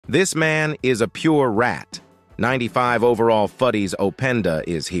This man is a pure rat. 95 overall Futties Openda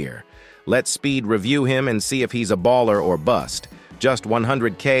is here. Let's speed review him and see if he's a baller or bust. Just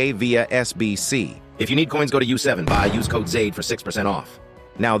 100K via SBC. If you need coins, go to U7. Buy, use code ZADE for 6% off.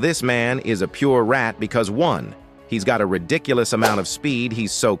 Now this man is a pure rat because 1. He's got a ridiculous amount of speed,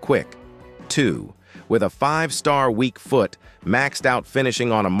 he's so quick. 2. With a 5-star weak foot, maxed out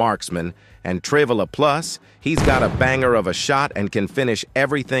finishing on a marksman, and Trivala Plus, he's got a banger of a shot and can finish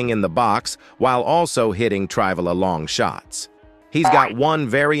everything in the box while also hitting Trivala long shots. He's got one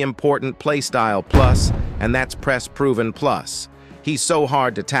very important playstyle plus, and that's press proven plus. He's so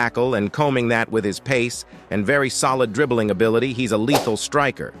hard to tackle, and combing that with his pace and very solid dribbling ability, he's a lethal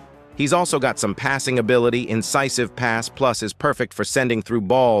striker. He's also got some passing ability. Incisive pass plus is perfect for sending through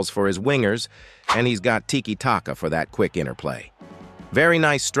balls for his wingers, and he's got tiki-taka for that quick interplay. Very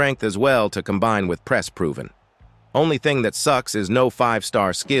nice strength as well to combine with press proven. Only thing that sucks is no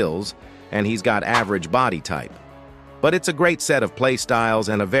 5-star skills, and he's got average body type. But it's a great set of play styles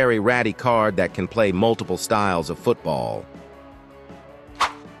and a very ratty card that can play multiple styles of football.